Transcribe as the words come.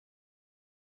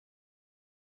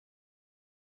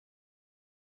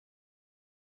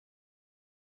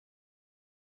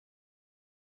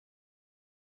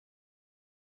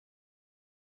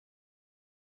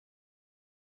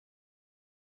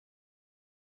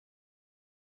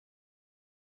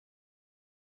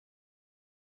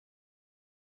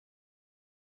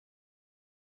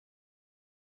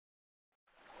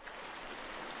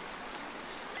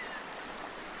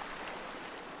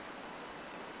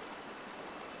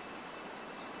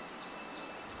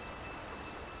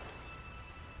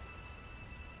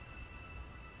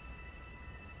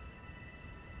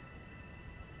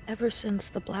Ever since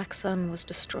the Black Sun was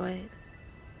destroyed,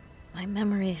 my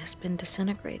memory has been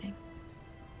disintegrating.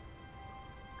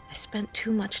 I spent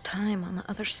too much time on the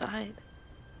other side.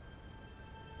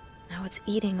 Now it's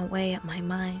eating away at my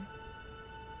mind,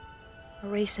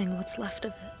 erasing what's left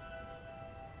of it.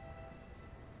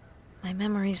 My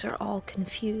memories are all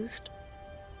confused,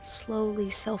 slowly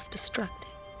self-destructing,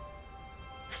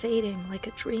 fading like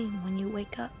a dream when you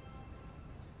wake up.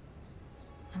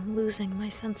 I'm losing my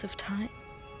sense of time.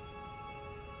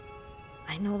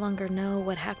 I no longer know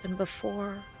what happened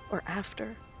before or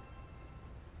after.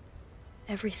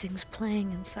 Everything's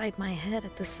playing inside my head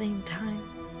at the same time.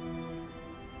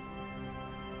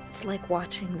 It's like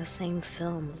watching the same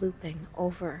film looping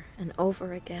over and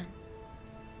over again.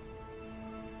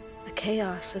 A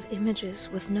chaos of images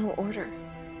with no order.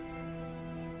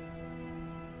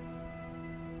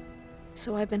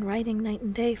 So I've been writing night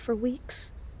and day for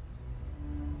weeks,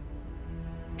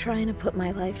 trying to put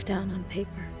my life down on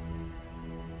paper.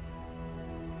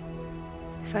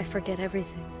 If I forget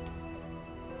everything,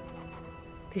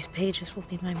 these pages will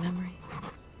be my memory.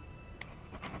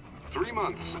 3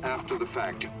 months after the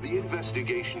fact, the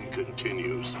investigation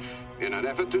continues in an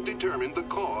effort to determine the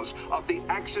cause of the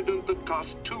accident that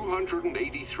cost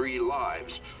 283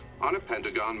 lives on a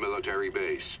Pentagon military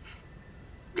base.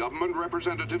 Government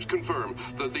representatives confirm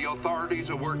that the authorities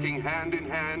are working hand in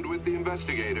hand with the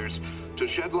investigators to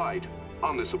shed light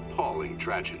on this appalling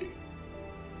tragedy.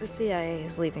 The CIA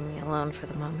is leaving me alone for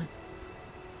the moment.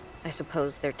 I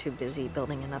suppose they're too busy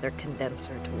building another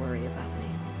condenser to worry about me.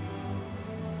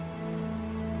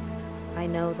 I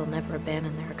know they'll never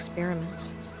abandon their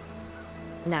experiments,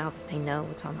 now that they know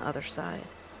what's on the other side.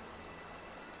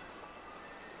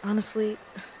 Honestly,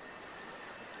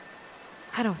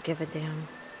 I don't give a damn.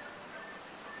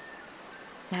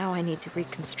 Now I need to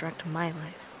reconstruct my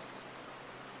life.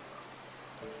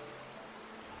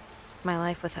 My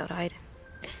life without Aiden.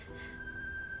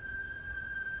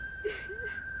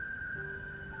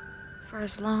 For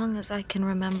as long as I can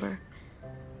remember,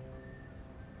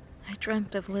 I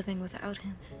dreamt of living without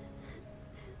him.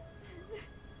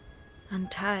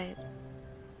 Untied,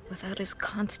 without his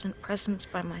constant presence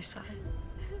by my side.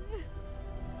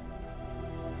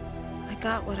 I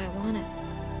got what I wanted.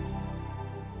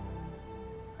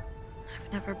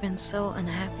 I've never been so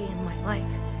unhappy in my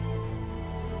life.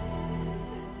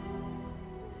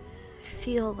 I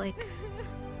feel like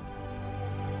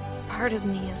part of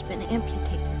me has been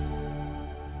amputated.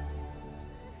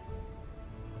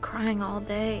 Crying all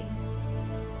day.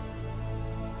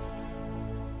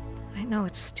 I know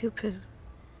it's stupid.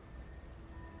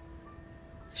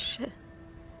 Shit.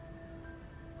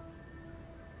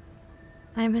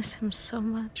 I miss him so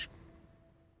much.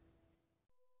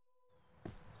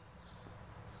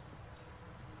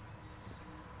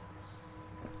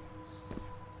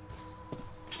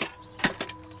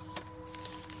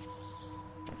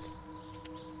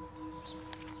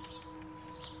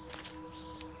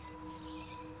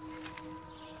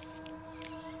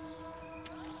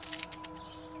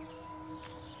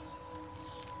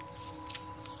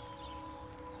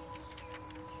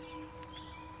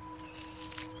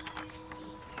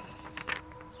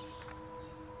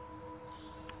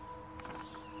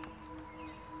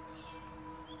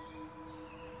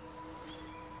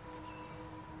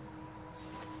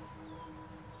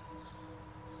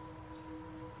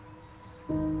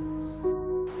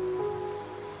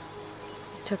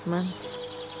 It took months.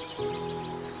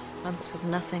 Months of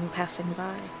nothing passing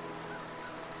by.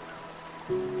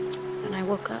 Then I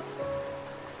woke up.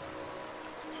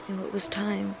 I knew it was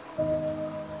time.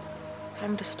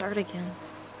 Time to start again.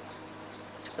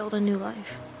 To build a new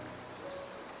life.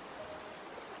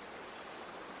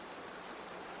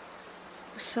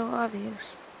 It was so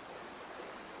obvious.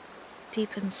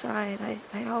 Deep inside,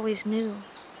 I always knew.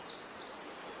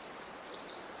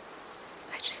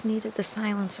 I just needed the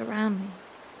silence around me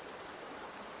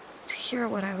to hear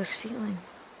what I was feeling.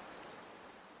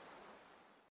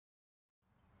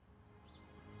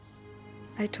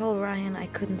 I told Ryan I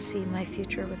couldn't see my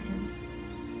future with him.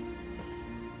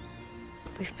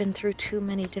 We've been through too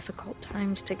many difficult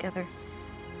times together.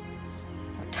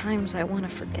 Times I want to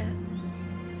forget.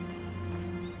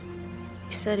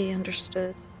 He said he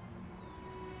understood.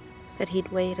 That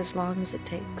he'd wait as long as it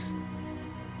takes.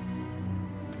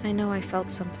 I know I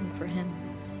felt something for him.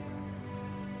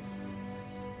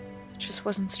 It just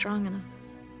wasn't strong enough.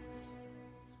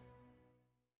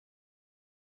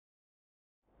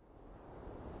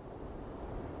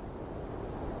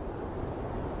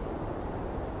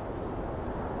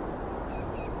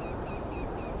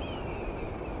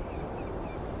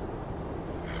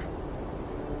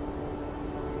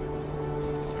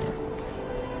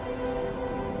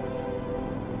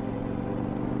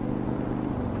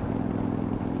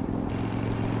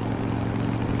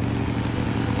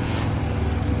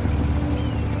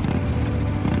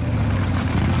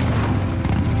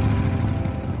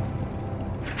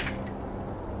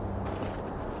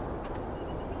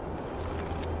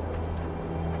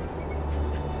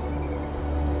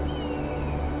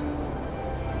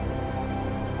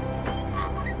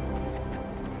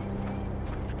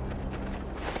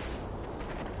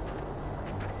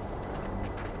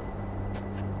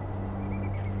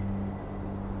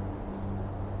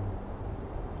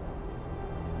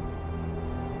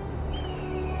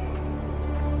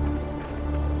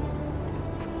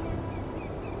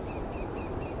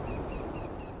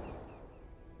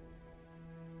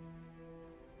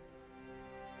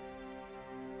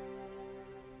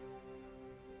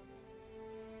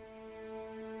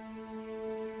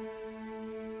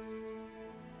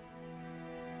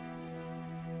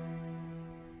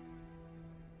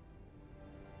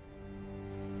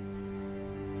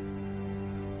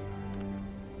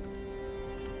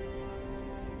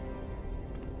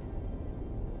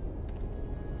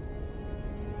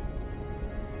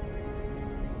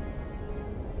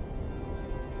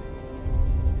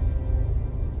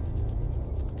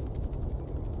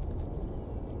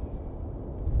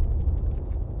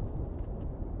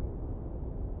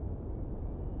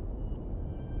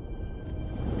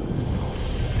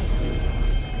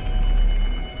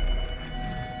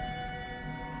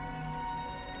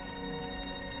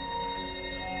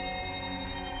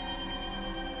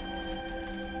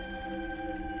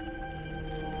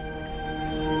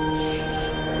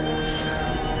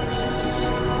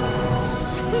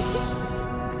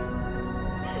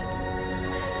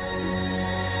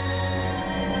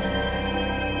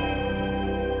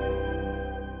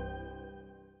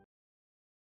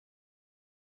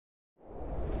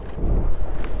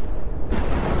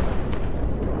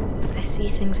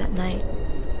 things at night.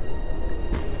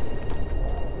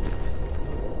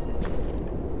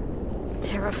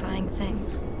 Terrifying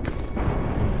things.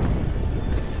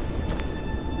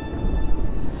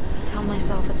 I tell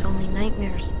myself it's only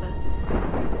nightmares, but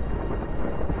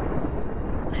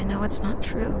I know it's not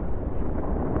true.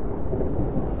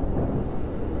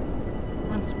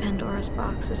 Once Pandora's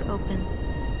box is open,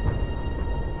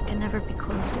 it can never be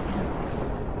closed again.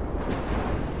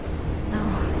 No,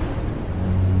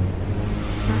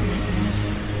 it's not nightmares.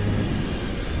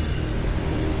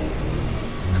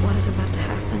 It's what is about to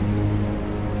happen.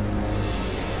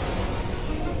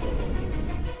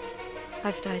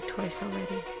 I've died twice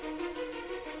already.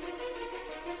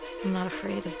 I'm not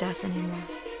afraid of death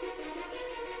anymore.